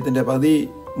 24-ാം അധ്യായത്തിന്റെ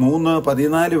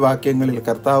 13-14 വാക്യങ്ങളിൽ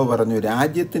കർത്താവ് പറഞ്ഞു,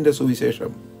 രാജ്യത്തിന്റെ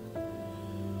സുവിശേഷം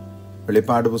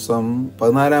വെളിപ്പാട് പുസ്തകം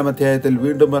 14 അധ്യായത്തിൽ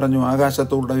വീണ്ടും പറഞ്ഞു,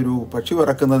 ആകാശത്തൂടെ ഒരു പക്ഷി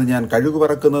പറക്കുന്നത് ഞാൻ കഴുകു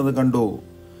പറക്കുന്നത് കണ്ടു.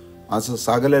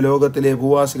 സകല ലോകത്തിലെ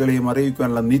ഭൂവാസികളെയും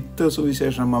അറിയിക്കാനുള്ള നിത്യ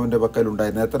സുവിശേഷം അവൻ്റെ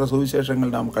പക്കലുണ്ടായിരുന്നു. എത്ര സുവിശേഷങ്ങൾ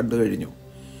നാം കണ്ടു കഴിഞ്ഞു.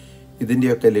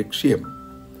 ഇതിൻ്റെയൊക്കെ ലക്ഷ്യം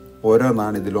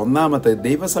ഓരോന്നാണ്. ഇതിൽ ഒന്നാമത്തെ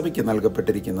ദൈവസഭയ്ക്ക്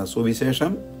നൽകപ്പെട്ടിരിക്കുന്ന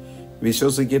സുവിശേഷം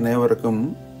വിശ്വസിക്കുന്ന ഏവർക്കും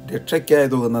രക്ഷയ്ക്കായി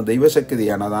തോന്നുന്ന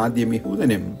ദൈവശക്തിയാണ്. അത് ആദ്യം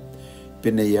യഹൂദനും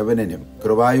പിന്നെ യവനനും.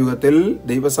 കൃപായുഗത്തിൽ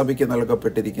ദൈവസഭയ്ക്ക്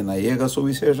നൽകപ്പെട്ടിരിക്കുന്ന ഏക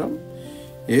സുവിശേഷം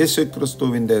യേശു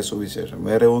ക്രിസ്തുവിൻ്റെ സുവിശേഷം.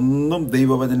 വേറെ ഒന്നും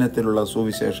ദൈവവചനത്തിലുള്ള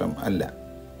സുവിശേഷം അല്ല.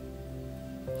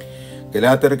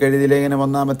 ഗലാത്യർക്ക് എഴുതിയ ലേഖനം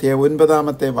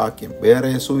 1-9 വാക്യം,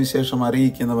 വേറെ സുവിശേഷം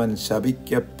അറിയിക്കുന്നവൻ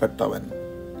ശപിക്കപ്പെട്ടവൻ.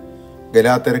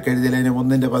 ഗലാത്യർക്ക് എഴുതിയ ലേഖനം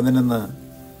 1:11,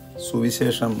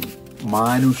 സുവിശേഷം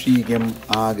മാനുഷികം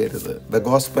ആകരുത്. The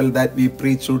gospel that we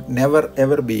preach should never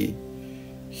ever be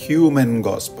human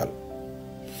gospel.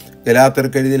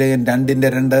 ഗലാത്യർക്ക് എഴുതിയ ലേഖനം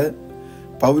 2:2,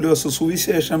 പൗലോസ്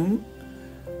സുവിശേഷം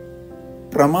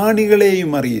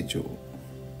പ്രമാണികളെയും അറിയിച്ചു.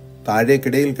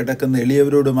 താഴേക്കിടയിൽ കിടക്കുന്ന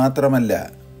എളിയവരോട് മാത്രമല്ല,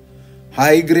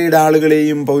 ഹൈഗ്രേഡ്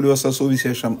ആളുകളെയും പൗലോസ്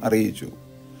സുവിശേഷം അറിയിച്ചു.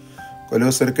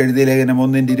 കൊലോസ്യർക്ക് എഴുതിയ ലേഖനം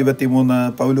 1:23,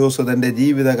 പൗലോസ് തൻ്റെ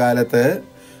ജീവിതകാലത്ത്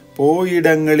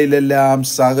പോയിടങ്ങളിലെല്ലാം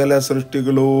സകല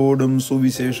സൃഷ്ടികളോടും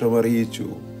സുവിശേഷം അറിയിച്ചു.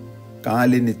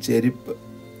 കാലിന് ചെരുപ്പ്,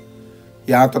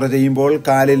 യാത്ര ചെയ്യുമ്പോൾ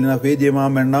കാലിൽ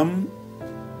അഭേദ്യമാം വണ്ണം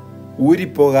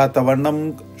ഊരിപ്പോകാത്ത വണ്ണം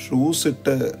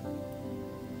ഷൂസിട്ട്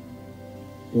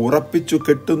ഉറപ്പിച്ചു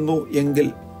കെട്ടുന്നു എങ്കിൽ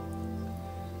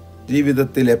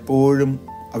ജീവിതത്തിൽ എപ്പോഴും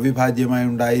അവിഭാജ്യമായി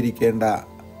ഉണ്ടായിരിക്കേണ്ട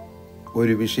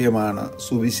ഒരു വിഷയമാണ്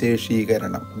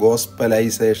സുവിശേഷീകരണം,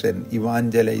 ഗോസ്പലൈസേഷൻ,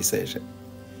 ഇവാഞ്ചലൈസേഷൻ.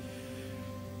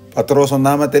 പത്രോസ്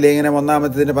 1 ലേഖനം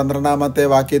 1:12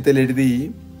 വാക്യത്തിൽ എഴുതി,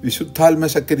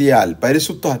 വിശുദ്ധാത്മശക്തിയാൽ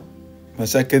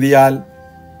പരിശുദ്ധാത്മശക്തിയാൽ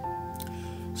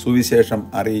സുവിശേഷം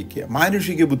അറിയിക്കുക.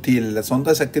 മാനുഷിക ബുദ്ധിയിലല്ല,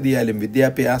 സ്വന്തം ശക്തിയാലും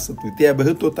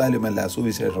വിദ്യാബഹുത്വത്താലുമല്ല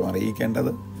സുവിശേഷം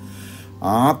അറിയിക്കേണ്ടത്.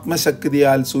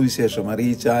 ആത്മശക്തിയാൽ സുവിശേഷം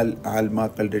അറിയിച്ചാൽ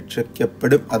ആത്മാക്കൾ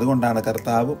രക്ഷിക്കപ്പെടും. അതുകൊണ്ടാണ്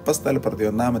കർത്താവ് അപ്പോസ്തലപ്രവൃത്തി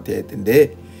 1 അധ്യായത്തിൻ്റെ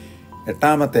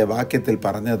 8 വാക്യത്തിൽ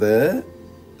പറഞ്ഞത്,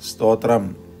 സ്തോത്രം,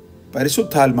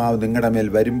 പരിശുദ്ധാത്മാവ് നിങ്ങളുടെ മേൽ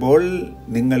വരുമ്പോൾ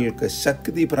നിങ്ങൾക്ക്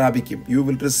ശക്തി പ്രാപിക്കും. You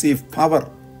will receive power.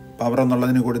 Power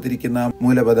എന്നുള്ളതിന് കൊടുത്തിരിക്കുന്ന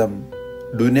മൂലപദം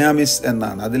ഡുനാമിസ്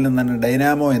എന്നാണ്. അതിൽ നിന്നാണ്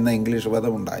ഡൈനാമോ എന്ന ഇംഗ്ലീഷ്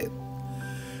പദം ഉണ്ടായത്.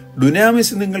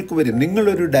 ഡുനാമിസ് നിങ്ങൾക്ക് വരും,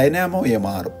 നിങ്ങളൊരു ഡൈനാമോയെ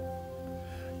മാറും.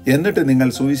 എന്നിട്ട് നിങ്ങൾ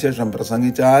സുവിശേഷം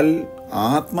പ്രസംഗിച്ചാൽ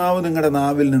ആത്മാവ് നിങ്ങളുടെ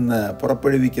നാവിൽ നിന്ന്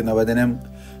പുറപ്പെടുവിക്കുന്ന വചനം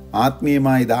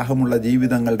ആത്മീയമായി ദാഹമുള്ള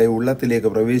ജീവിതങ്ങളുടെ ഉള്ളത്തിലേക്ക്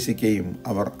പ്രവേശിക്കുകയും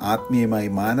അവർ ആത്മീയമായി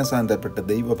മാനസാന്തരപ്പെട്ട്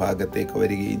ദൈവഭാഗത്തേക്ക്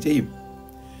വരികയും ചെയ്യും.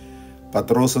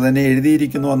 പത്രോസ് തന്നെ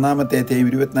എഴുതിയിരിക്കുന്നു 1 അധ്യായം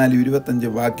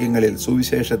 24-25 വാക്യങ്ങളിൽ,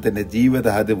 സുവിശേഷത്തിൻ്റെ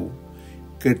ജീവധാതുവും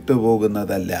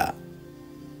കെട്ടുപോകുന്നതല്ല.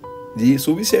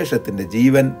 സുവിശേഷത്തിൻ്റെ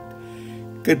ജീവൻ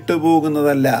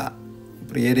കെട്ടുപോകുന്നതല്ല.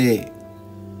 പ്രിയരെ,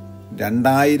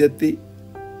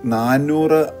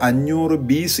 2400-500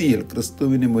 BC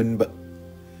ക്രിസ്തുവിന് മുൻപ്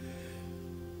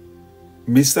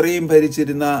മിസ്രൈം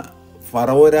ഭരിച്ചിരുന്ന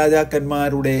ഫറവോ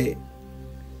രാജാക്കന്മാരുടെ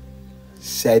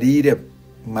ശരീരം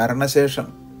മരണശേഷം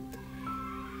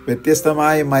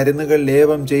വ്യത്യസ്തമായ മരുന്നുകൾ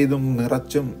ലേപം ചെയ്തും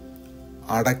നിറച്ചും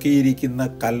അടക്കിയിരിക്കുന്ന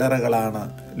കല്ലറകളാണ്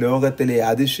ലോകത്തിലെ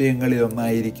അതിശയങ്ങളിൽ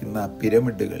ഒന്നായിരിക്കുന്ന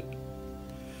പിരമിഡുകൾ.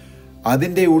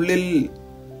 അതിൻ്റെ ഉള്ളിൽ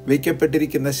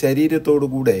വയ്ക്കപ്പെട്ടിരിക്കുന്ന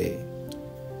ശരീരത്തോടുകൂടെ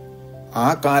ആ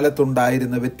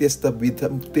കാലത്തുണ്ടായിരുന്ന വ്യത്യസ്ത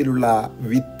വിധത്തിലുള്ള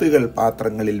വിത്തുകൾ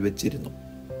പാത്രങ്ങളിൽ വെച്ചിരുന്നു.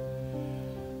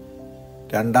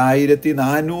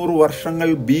 2400 വർഷങ്ങൾ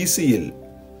BC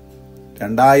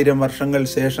 2000 വർഷങ്ങൾ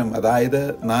ശേഷം, അതായത്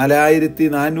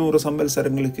 4400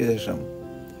 സംവത്സരങ്ങൾക്ക് ശേഷം,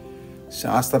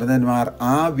 ശാസ്ത്രജ്ഞന്മാർ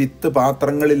ആ വിത്ത്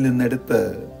പാത്രങ്ങളിൽ നിന്നെടുത്ത്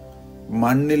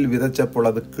മണ്ണിൽ വിതച്ചപ്പോൾ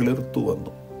അത് കിളിർത്തു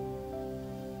വന്നു.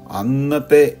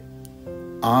 അന്നത്തെ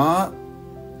ആ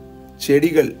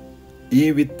ചെടികൾ ഈ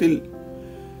വിത്തിൽ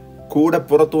കൂടെ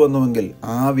പുറത്തു വന്നുവെങ്കിൽ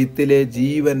ആ വിത്തിലെ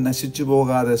ജീവൻ നശിച്ചു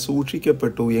പോകാതെ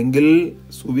സൂക്ഷിക്കപ്പെട്ടു എങ്കിൽ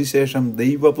സുവിശേഷം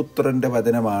ദൈവപുത്രന്റെ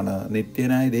വചനമാണ്,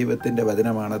 നിത്യനായ ദൈവത്തിൻ്റെ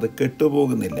വചനമാണ്. അത്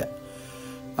കെട്ടുപോകുന്നില്ല.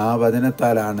 ആ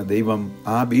വചനത്താലാണ് ദൈവം,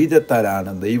 ആ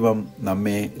ബീജത്താലാണ് ദൈവം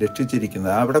നമ്മെ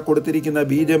രക്ഷിച്ചിരിക്കുന്നത്. അവിടെ കൊടുത്തിരിക്കുന്ന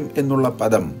ബീജം എന്നുള്ള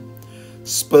പദം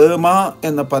സ്പേമ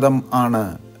എന്ന പദം ആണ്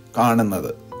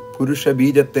കാണുന്നത്. പുരുഷ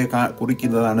ബീജത്തെ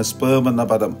കുറിക്കുന്നതാണ് സ്പേം എന്ന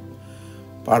പദം.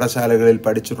 പാഠശാലകളിൽ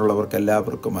പഠിച്ചിട്ടുള്ളവർക്ക്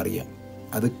എല്ലാവർക്കും അറിയാം.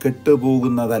 അത്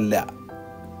കെട്ടുപോകുന്നതല്ല.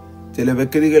 ചില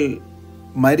വ്യക്തികൾ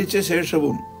മരിച്ച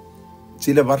ശേഷവും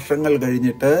ചില വർഷങ്ങൾ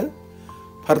കഴിഞ്ഞിട്ട്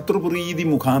ഭർതൃപ്രീതി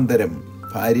മുഖാന്തരം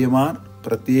ഭാര്യമാർ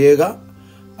പ്രത്യേക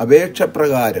അപേക്ഷ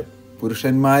പ്രകാരം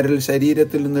പുരുഷന്മാരിൽ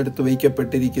ശരീരത്തിൽ നിന്നെടുത്ത്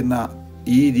വയ്ക്കപ്പെട്ടിരിക്കുന്ന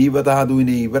ഈ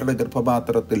ജീവധാതുവിനെ ഇവരുടെ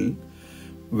ഗർഭപാത്രത്തിൽ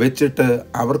വെച്ചിട്ട്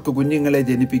അവർക്ക് കുഞ്ഞുങ്ങളെ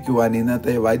ജനിപ്പിക്കുവാൻ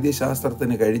ഇന്നത്തെ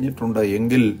വൈദ്യശാസ്ത്രത്തിന് കഴിഞ്ഞിട്ടുണ്ട്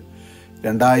എങ്കിൽ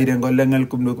 2000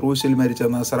 കൊല്ലങ്ങൾക്ക് മുമ്പ് ക്രൂശിൽ മരിച്ച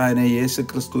നസറായനെ യേശു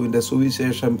ക്രിസ്തുവിൻ്റെ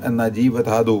സുവിശേഷം എന്ന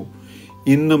ജീവധാതു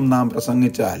ഇന്നും നാം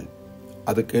പ്രസംഗിച്ചാൽ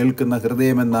അത് കേൾക്കുന്ന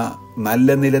ഹൃദയമെന്ന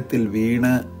നല്ല നിലത്തിൽ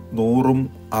വീണ് 100,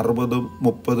 60,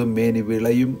 30 മേനി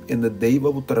വിളയും എന്ന്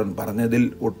ദൈവപുത്രൻ പറഞ്ഞതിൽ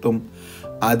ഒട്ടും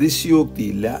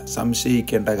അതിശയോക്തിയില്ല,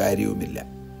 സംശയിക്കേണ്ട കാര്യവുമില്ല.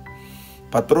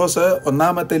 പത്രോസ്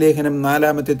 1-ാമത്തെ ലേഖനം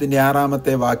 4-ാമത്തെ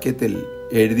 6-ാമത്തെ വാക്യത്തിൽ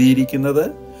എഴുതിയിരിക്കുന്നത്,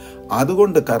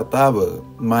 അതുകൊണ്ട് കർത്താവ്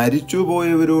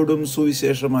മരിച്ചുപോയവരോടും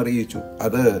സുവിശേഷം അറിയിച്ചു.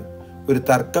 അത് ഒരു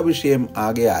തർക്ക വിഷയം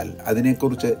ആകയാൽ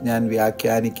അതിനെക്കുറിച്ച് ഞാൻ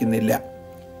വ്യാഖ്യാനിക്കുന്നില്ല.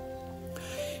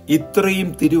 ഇത്രയും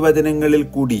തിരുവചനങ്ങളിൽ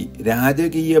കൂടി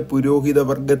രാജകീയ പുരോഹിത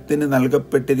വർഗത്തിന്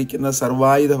നൽകപ്പെട്ടിരിക്കുന്ന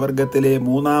സർവായുധ വർഗത്തിലെ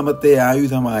 3-ാമത്തെ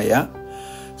ആയുധമായ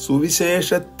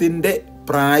സുവിശേഷത്തിന്റെ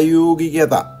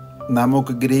പ്രായോഗികത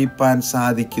നമുക്ക് ഗ്രഹിപ്പാൻ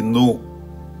സാധിക്കുന്നു.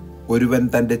 ഒരുവൻ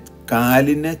തൻ്റെ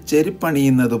കാലിന്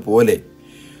ചെരുപ്പണിയുന്നത് പോലെ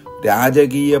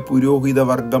രാജകീയ പുരോഹിത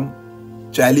വർഗം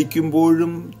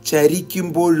ചലിക്കുമ്പോഴും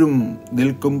ചരിക്കുമ്പോഴും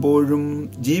നിൽക്കുമ്പോഴും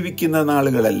ജീവിക്കുന്ന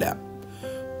നാളുകളെല്ലാം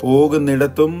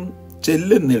പോകുന്നിടത്തും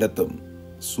ചെല്ലുന്നിടത്തും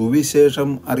സുവിശേഷം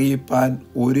അറിയിപ്പാൻ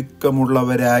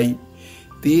ഒരുക്കമുള്ളവരായി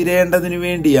തീരേണ്ടതിനു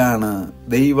വേണ്ടിയാണ്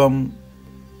ദൈവം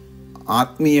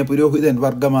ആത്മീയ പുരോഹിതൻ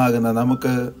വർഗമാകുന്ന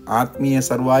നമുക്ക് ആത്മീയ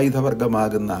സർവായുധ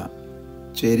വർഗമാകുന്ന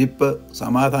ചെരിപ്പ്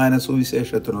സമാധാന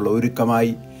സുവിശേഷത്തിനുള്ള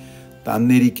ഒരുക്കമായി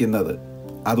തന്നിരിക്കുന്നത്.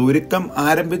 അതൊരുക്കം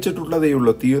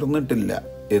ആരംഭിച്ചിട്ടുള്ളതേയുള്ളൂ, തീർന്നിട്ടില്ല.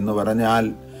 എന്ന് പറഞ്ഞാൽ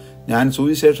ഞാൻ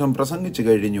സുവിശേഷം പ്രസംഗിച്ചു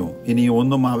കഴിഞ്ഞു, ഇനി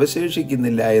ഒന്നും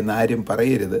അവശേഷിക്കുന്നില്ല എന്ന് ആരും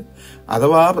പറയരുത്.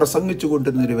 അഥവാ പ്രസംഗിച്ചു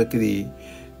കൊണ്ടിരുന്നൊരു വ്യക്തി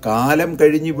കാലം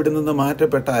കഴിഞ്ഞിവിടെ നിന്ന്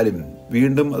മാറ്റപ്പെട്ടാലും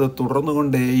വീണ്ടും അത്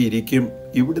തുടർന്നുകൊണ്ടേയിരിക്കും.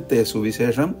 ഇവിടുത്തെ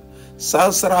സുവിശേഷം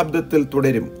സഹസ്രാബ്ദത്തിൽ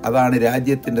തുടരും. അതാണ്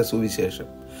രാജ്യത്തിൻ്റെ സുവിശേഷം.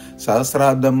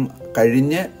 സഹസ്രാബ്ദം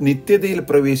കഴിഞ്ഞ് നിത്യതയിൽ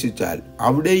പ്രവേശിച്ചാൽ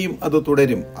അവിടെയും അത്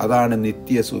തുടരും. അതാണ്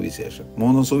നിത്യ സുവിശേഷം.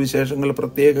 3 സുവിശേഷങ്ങൾ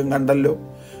പ്രത്യേകം കണ്ടല്ലോ.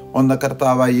 1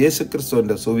 കർത്താവായ യേശു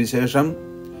ക്രിസ്തുവിൻ്റെ സുവിശേഷം,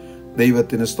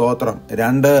 ദൈവത്തിന് സ്തോത്രം.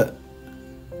 2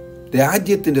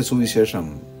 രാജ്യത്തിൻ്റെ സുവിശേഷം.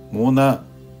 3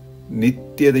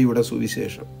 നിത്യതയുടെ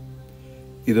സുവിശേഷം.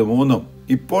 ഇത് 3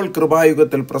 ഇപ്പോൾ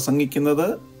കൃപായുഗത്തിൽ പ്രസംഗിക്കുന്നത്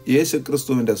യേശു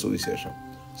ക്രിസ്തുവിൻ്റെ സുവിശേഷം,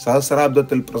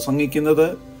 സഹസ്രാബ്ദത്തിൽ പ്രസംഗിക്കുന്നത്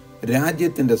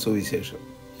രാജ്യത്തിൻ്റെ സുവിശേഷം,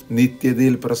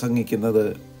 നിത്യതയിൽ പ്രസംഗിക്കുന്നത്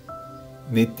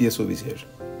നിത്യ സുവിശേഷം.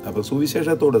 അപ്പോൾ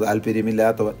സുവിശേഷത്തോട്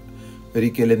താല്പര്യമില്ലാത്തവർ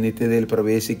ഒരിക്കലും നിത്യതയിൽ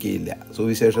പ്രവേശിക്കുകയില്ല.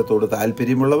 സുവിശേഷത്തോട്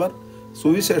താല്പര്യമുള്ളവർ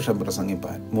സുവിശേഷം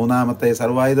പ്രസംഗിപ്പാൻ 3-ാമത്തെ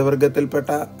സർവായുധ വർഗത്തിൽപ്പെട്ട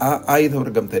ആ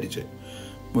ആയുധവർഗം ധരിച്ച്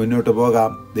മുന്നോട്ട്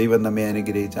പോകാം. ദൈവം നമ്മെ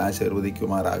അനുഗ്രഹിച്ച്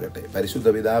ആശീർവദിക്കുമാറാകട്ടെ. പരിശുദ്ധ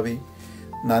പിതാവേ,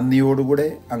 നന്ദിയോടുകൂടെ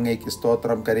അങ്ങേക്ക്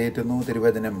സ്തോത്രം കരയേറ്റുന്നു.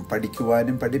 തിരുവചനം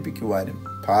പഠിക്കുവാനും പഠിപ്പിക്കുവാനും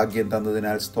ഭാഗ്യം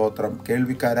തന്നതിനാൽ സ്തോത്രം.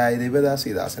 കേൾവിക്കാരായ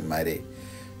ദൈവദാസിദാസന്മാരെ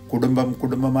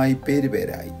കുടുംബമായി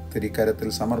പേരുപേരായി തിരുക്കരത്തിൽ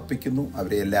സമർപ്പിക്കുന്നു.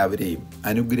 അവരെ എല്ലാവരെയും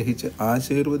അനുഗ്രഹിച്ച്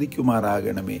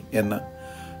ആശീർവദിക്കുമാറാകണമേ എന്ന്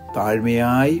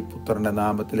താഴ്മയായി പുത്രന്റെ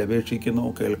നാമത്തിൽ അപേക്ഷിക്കുന്നു.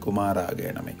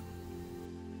 കേൾക്കുമാറാകണമേ.